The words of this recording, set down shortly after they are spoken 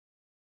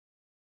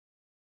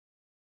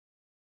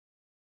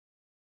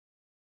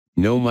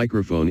No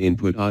microphone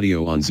input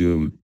audio on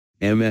Zoom,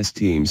 MS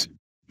Teams,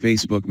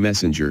 Facebook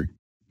Messenger,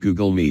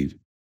 Google Meet.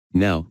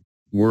 Now,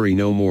 worry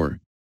no more.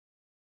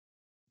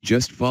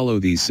 Just follow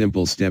these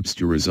simple steps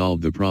to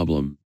resolve the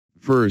problem.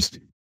 First,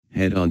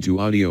 head on to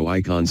audio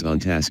icons on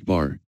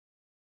taskbar.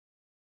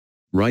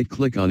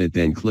 Right-click on it,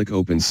 then click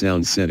Open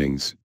Sound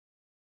Settings.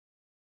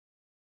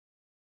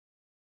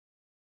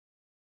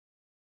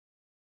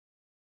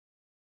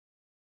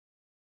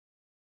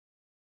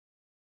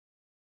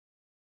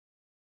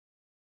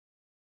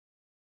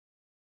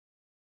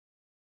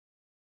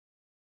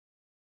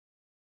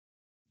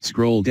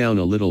 Scroll down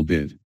a little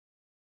bit.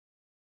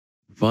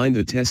 Find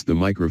the Test the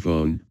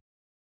microphone.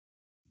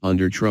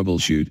 Under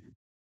Troubleshoot,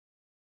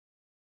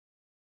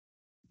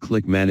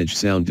 click Manage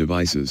Sound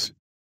Devices.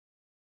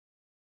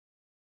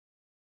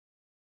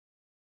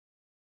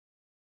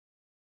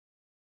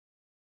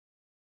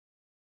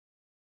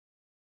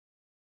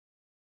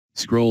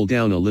 Scroll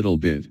down a little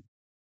bit.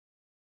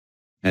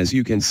 As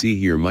you can see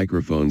here,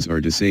 microphones are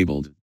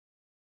disabled.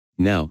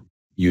 Now,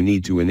 you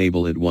need to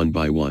enable it one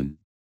by one.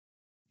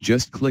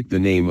 Just click the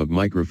name of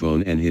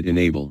microphone and hit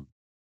Enable.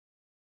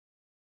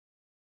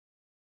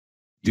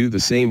 Do the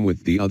same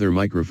with the other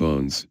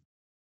microphones.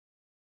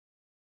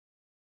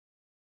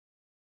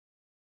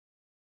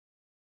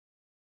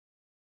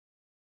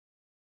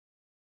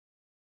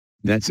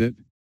 That's it.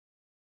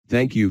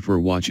 Thank you for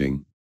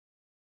watching.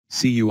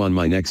 See you on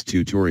my next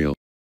tutorial.